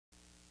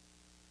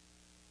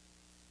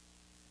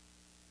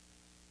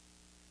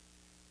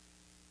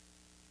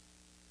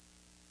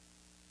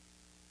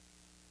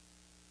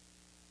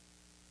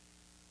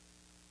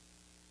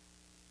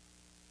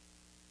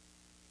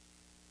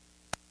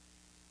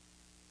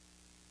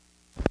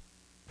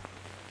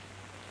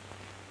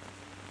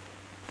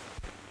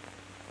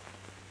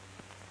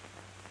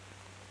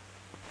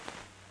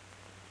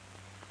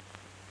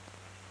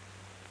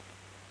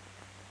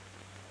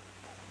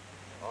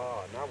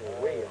I'm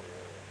William.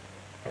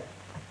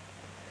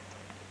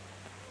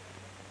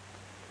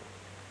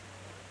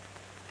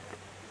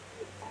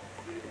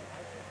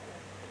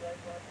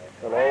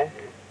 Hello?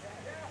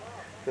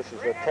 This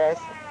is a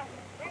test.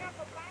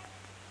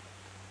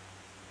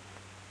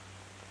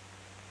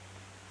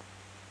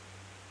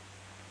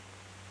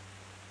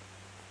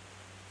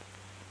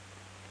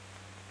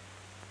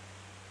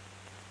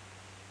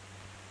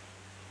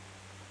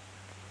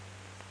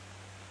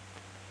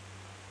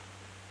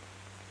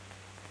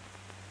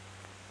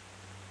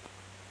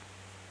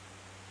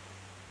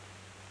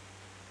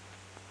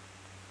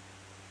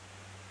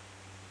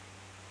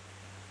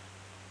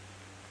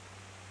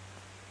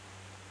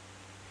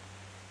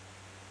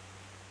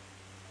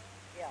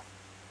 Yeah.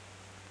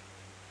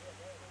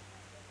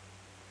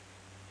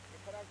 You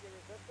cut out your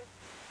resistor?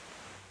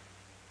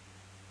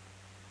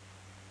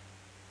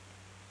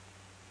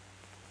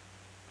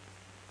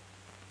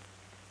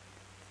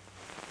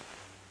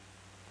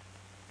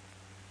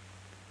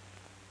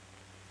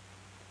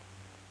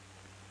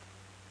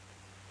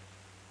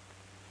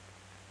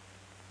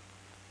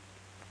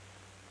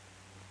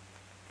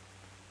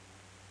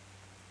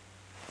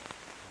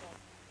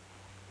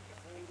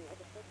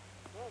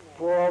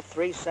 Bull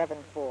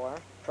 374,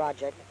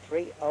 project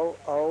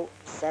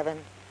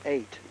 30078.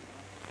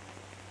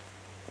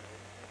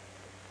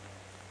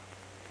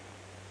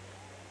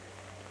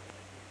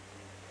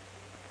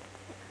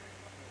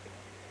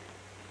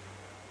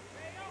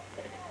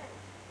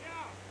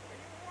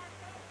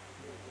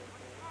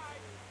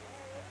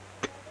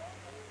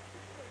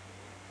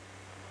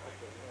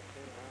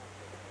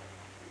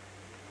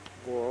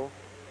 Bull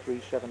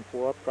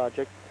 374,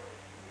 project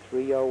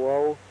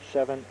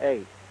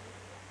 30078.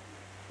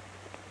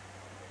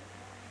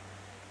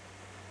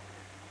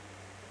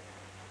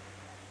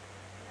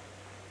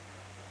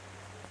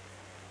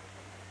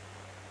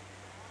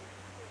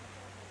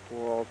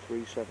 Bull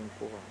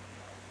 374.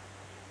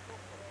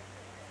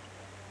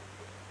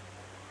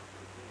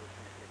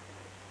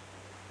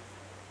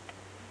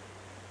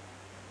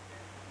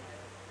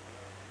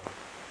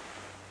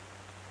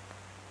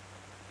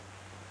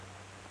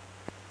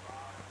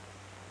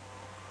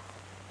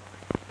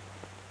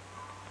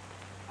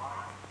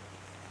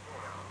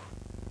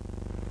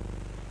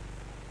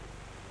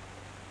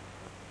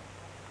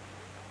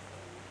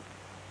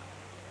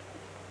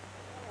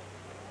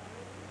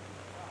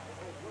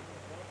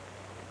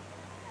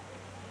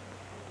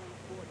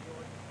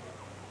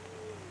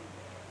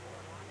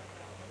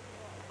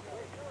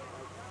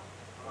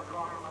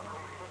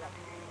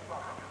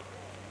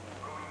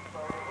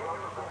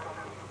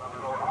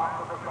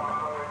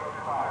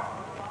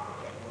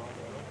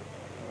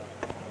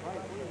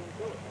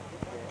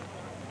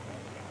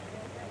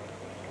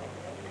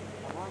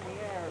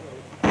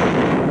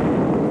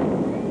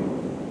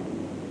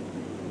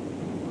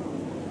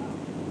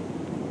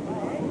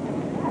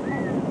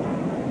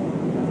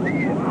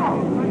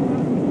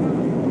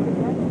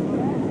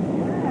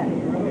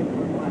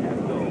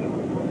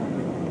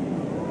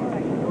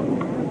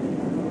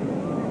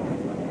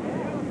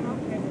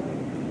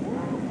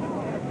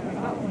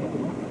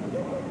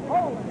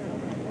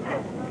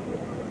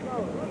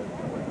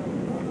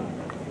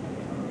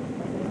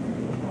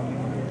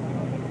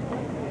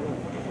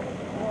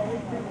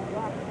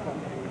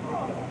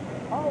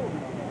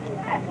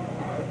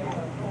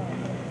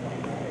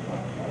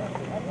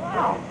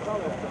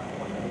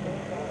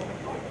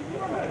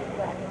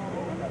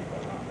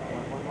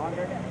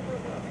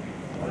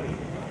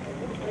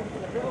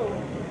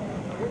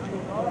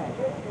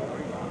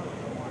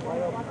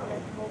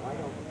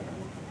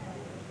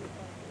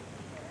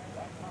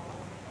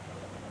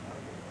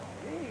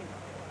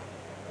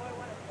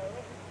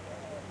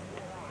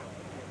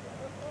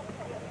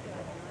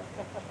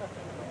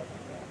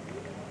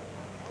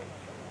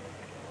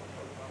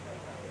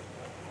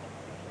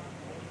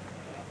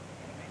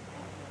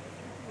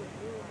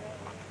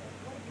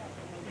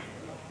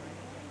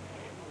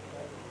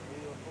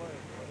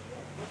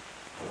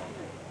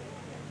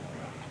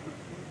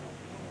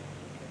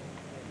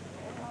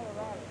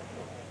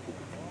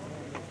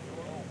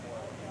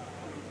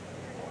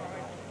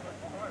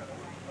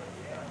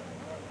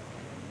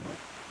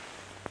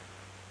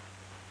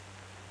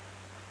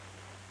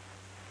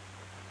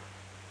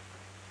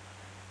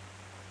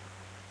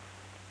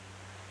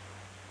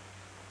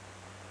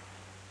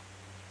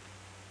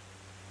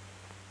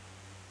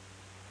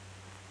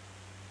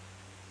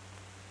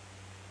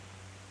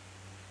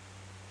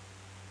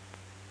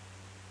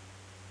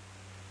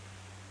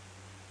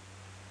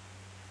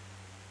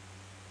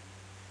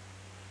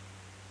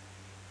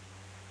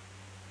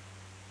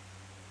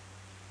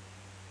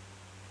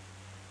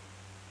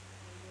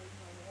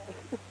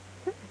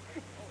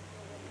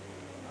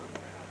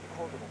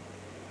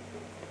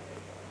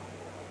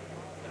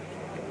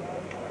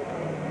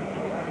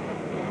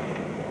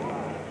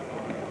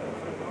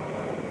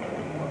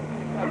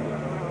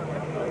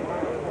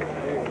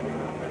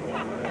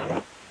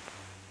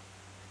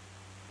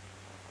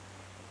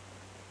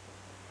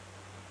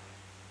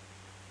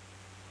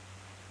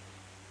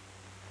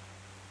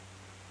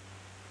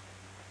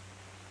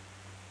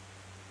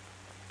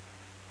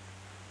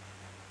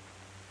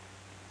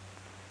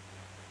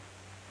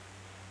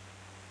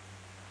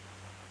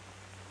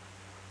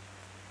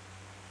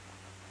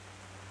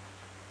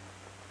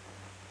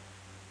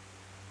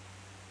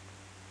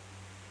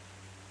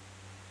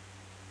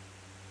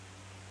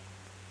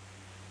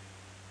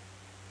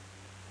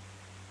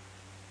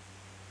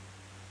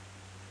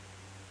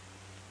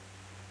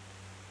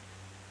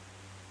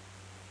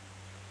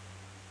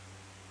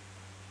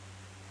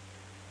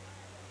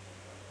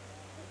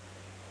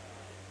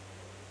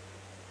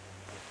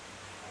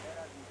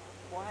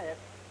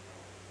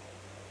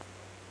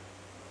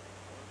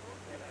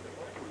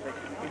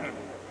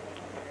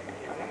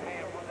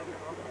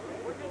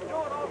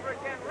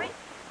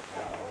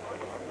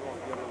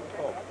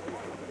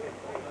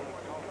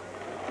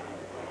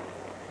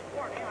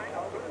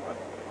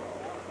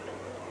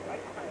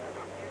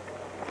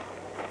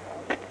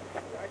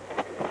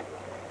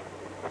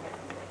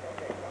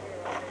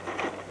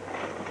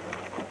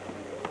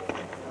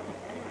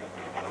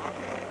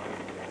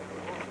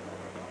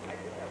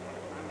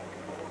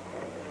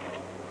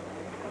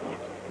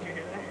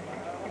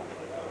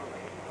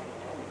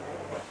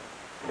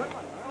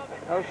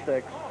 No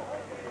sticks.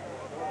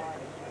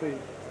 Please.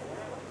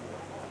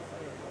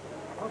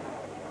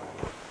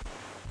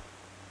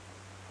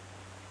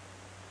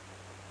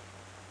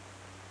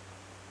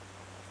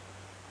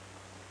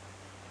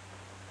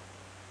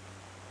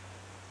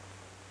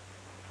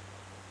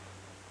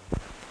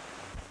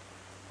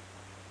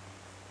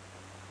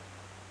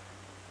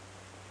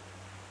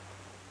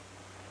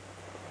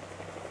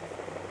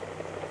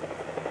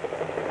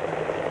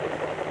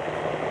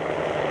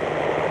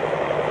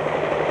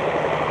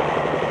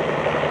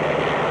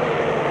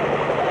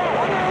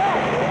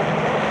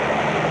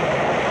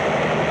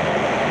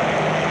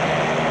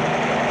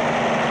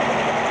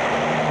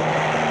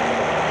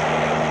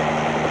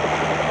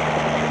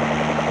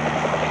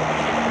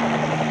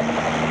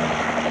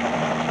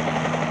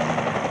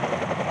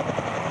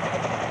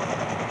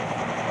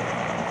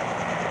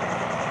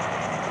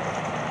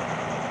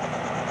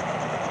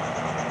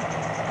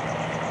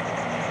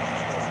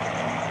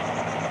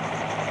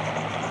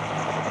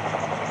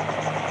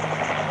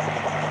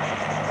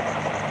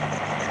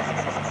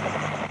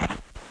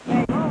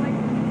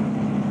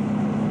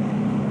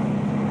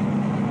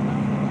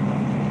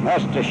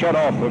 That's to shut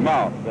off the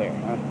mouth there,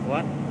 huh?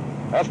 What?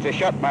 That's to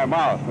shut my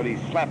mouth when he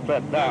slapped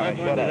that down.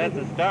 No, that's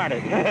to start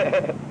it.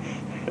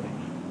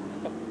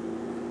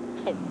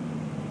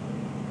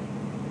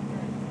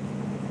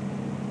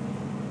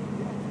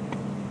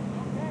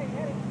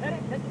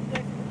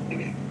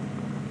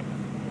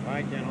 All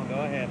right, General, go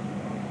ahead.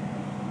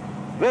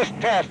 This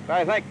test,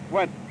 I think,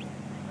 went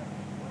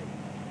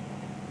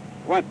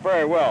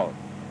very well.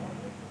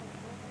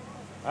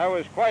 I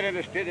was quite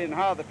interested in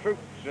how the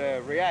troops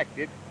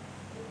reacted.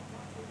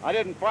 I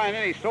didn't find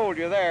any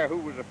soldier there who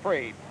was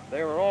afraid.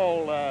 They were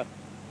all,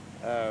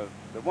 the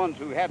ones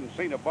who hadn't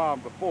seen a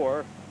bomb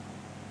before,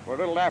 were a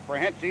little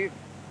apprehensive,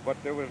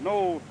 but there was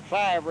no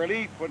sigh of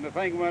relief when the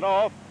thing went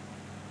off,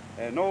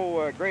 and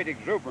no great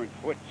exuberance,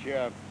 which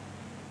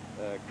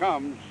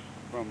comes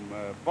from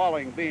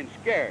falling being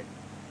scared.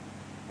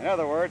 In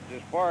other words,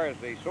 as far as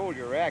the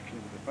soldier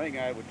reaction to the thing,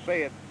 I would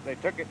say they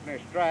took it in their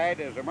stride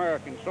as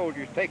American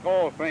soldiers take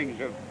all things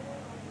of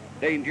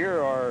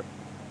danger or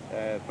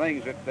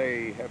things that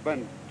they have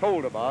been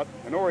told about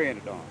and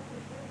oriented on.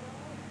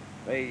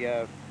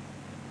 The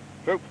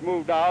troops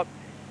moved out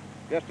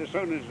just as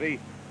soon as the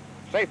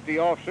safety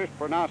officers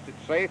pronounced it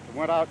safe and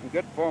went out in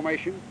good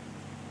formation.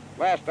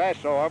 Last I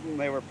saw of them,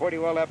 they were pretty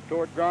well up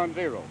toward ground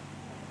zero. All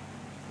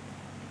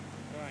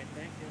right,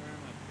 thank you very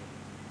much.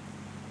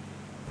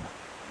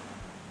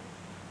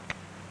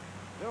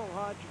 Bill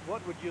Hodge,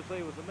 what would you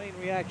say was the main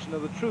reaction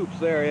of the troops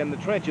there in the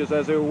trenches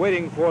as they were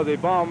waiting for the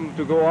bomb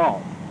to go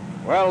off?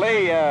 Well,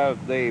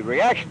 the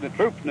reaction of the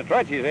troops in the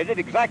trenches, they did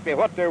exactly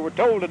what they were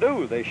told to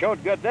do. They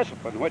showed good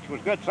discipline, which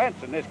was good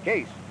sense in this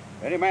case.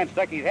 Any man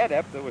stuck his head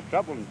up, there was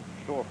trouble in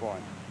store for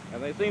him.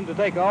 And they seemed to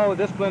take all the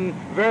discipline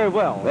very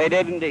well. They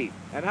did indeed.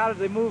 And how did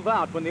they move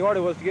out when the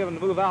order was given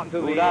to move out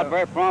into Moved the... out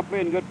very promptly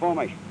in good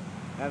formation.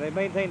 And they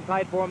maintained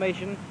tight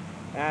formation.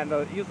 And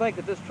you think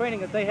that this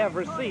training that they have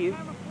received,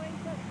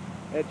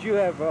 that you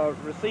have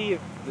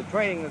received the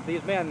training that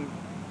these men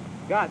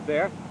got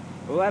there,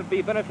 will that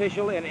be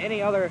beneficial in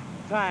any other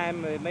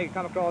time they may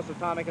come across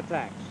atomic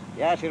attacks?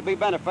 Yes, it'll be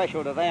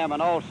beneficial to them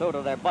and also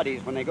to their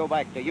buddies when they go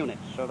back to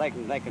units, so they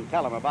can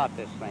tell them about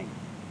this thing.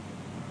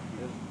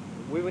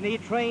 We would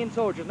need trained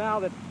soldiers. Now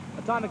that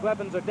atomic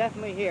weapons are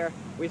definitely here,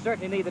 we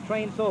certainly need the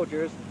trained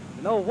soldiers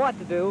to know what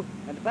to do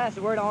and to pass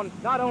the word on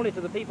not only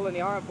to the people in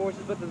the armed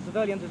forces but to the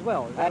civilians as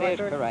well. That right, is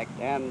sir? correct,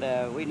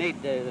 and we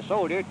need the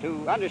soldier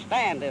to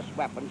understand this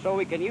weapon so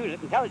we can use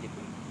it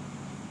intelligently.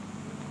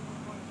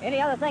 Any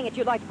other thing that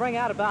you'd like to bring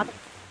out about it?